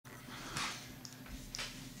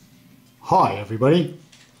Hi everybody,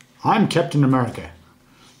 I'm Captain America.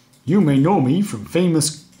 You may know me from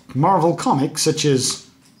famous Marvel comics such as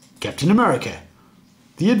Captain America,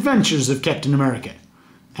 The Adventures of Captain America,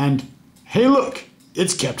 and Hey look,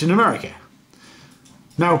 it's Captain America.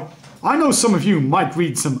 Now, I know some of you might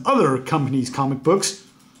read some other companies' comic books,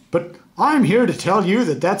 but I'm here to tell you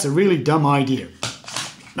that that's a really dumb idea.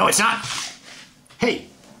 No, it's not. Hey,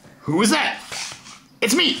 who was that?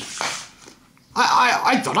 It's me.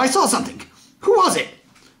 I thought I saw something. Who was it?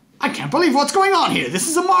 I can't believe what's going on here. This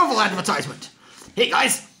is a Marvel advertisement. Hey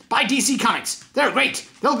guys, buy DC Comics. They're great.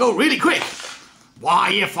 They'll go really quick.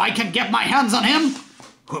 Why, if I can get my hands on him.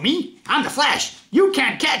 Who, me? I'm the Flash. You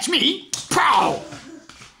can't catch me. Pow!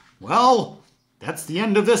 Well, that's the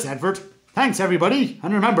end of this advert. Thanks everybody,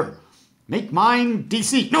 and remember, make mine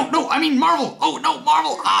DC. No, I mean Marvel. Oh, no,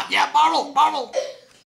 Marvel. Yeah, Marvel.